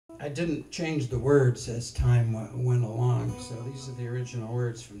I didn't change the words as time went along, so these are the original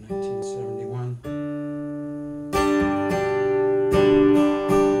words from 1971.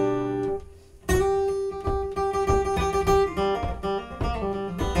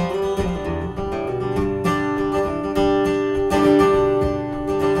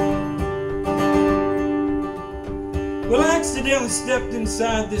 Well, I accidentally stepped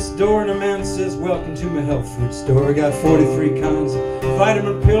inside this door and a man says, "Welcome to my health food store. I got 43 kinds of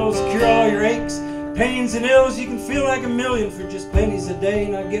vitamin pills, cure all your aches, pains and ills. You can feel like a million for just pennies a day,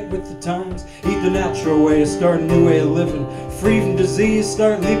 and I get with the times. Eat the natural way to start a new way of living, free from disease,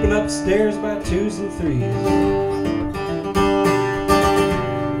 start leaping upstairs by 2s and 3s.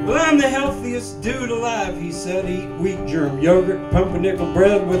 Well, I'm the healthiest dude alive," he said. "Eat wheat germ yogurt, pumpernickel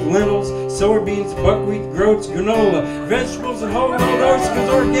bread with lentils, soybeans, buckwheat, groats, granola, vegetables, and whole world oats, because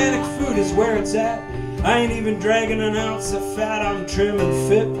organic food is where it's at. I ain't even dragging an ounce of fat. I'm trim and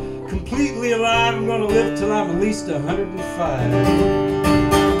fit, completely alive. I'm gonna live till I'm at least 105.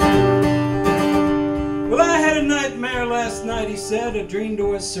 Well, I had a nightmare last night," he said. "I dreamed I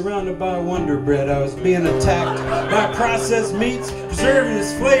was surrounded by Wonder Bread. I was being attacked by processed meats,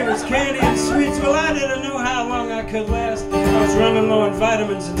 preservatives, flavors, candy, and sweets. Well, I didn't know how long I could last. I was running low on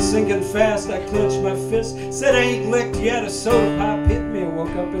vitamins and sinking fast. I clenched my fist, said I ain't licked yet. A soda pop hit me, I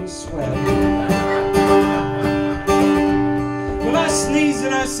woke up in a sweat. Well, I sneezed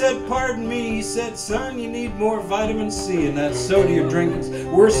and I said, "Pardon me." He said, "Son, you need more vitamin C, and that soda you're drinking's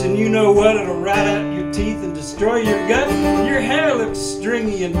worse than you know what. It'll rot out your teeth and destroy your gut. Your hair looks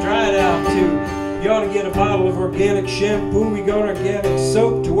stringy and dried out too. You ought to get a bottle of organic shampoo. We got organic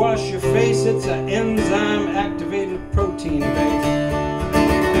soap to wash your face. It's an enzyme-activated protein base."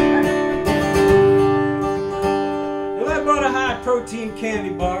 Well, I bought a high-protein candy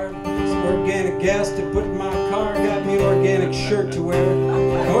bar. Some organic gas to put in my car. Got me an organic shirt to wear.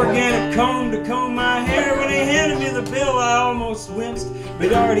 An organic comb to comb my hair. When he handed me the bill, I almost winced. But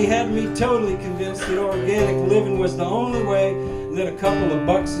he already had me totally convinced that organic living was the only way, that a couple of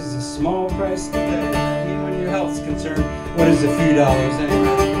bucks is a small price to pay. I mean, when your health's concerned, what is a few dollars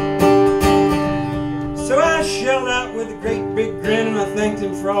anyway? So I shelled out with a great big grin, and I thanked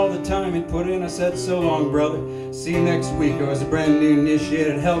him for all the time he'd put in. I said, "So long, brother. See you next week." I was a brand new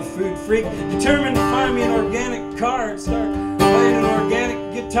initiated health food freak, determined to find me an organic car and start playing an organic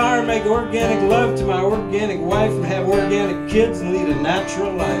guitar, make organic love to my organic wife, and have organic kids and lead a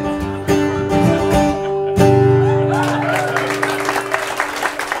natural life.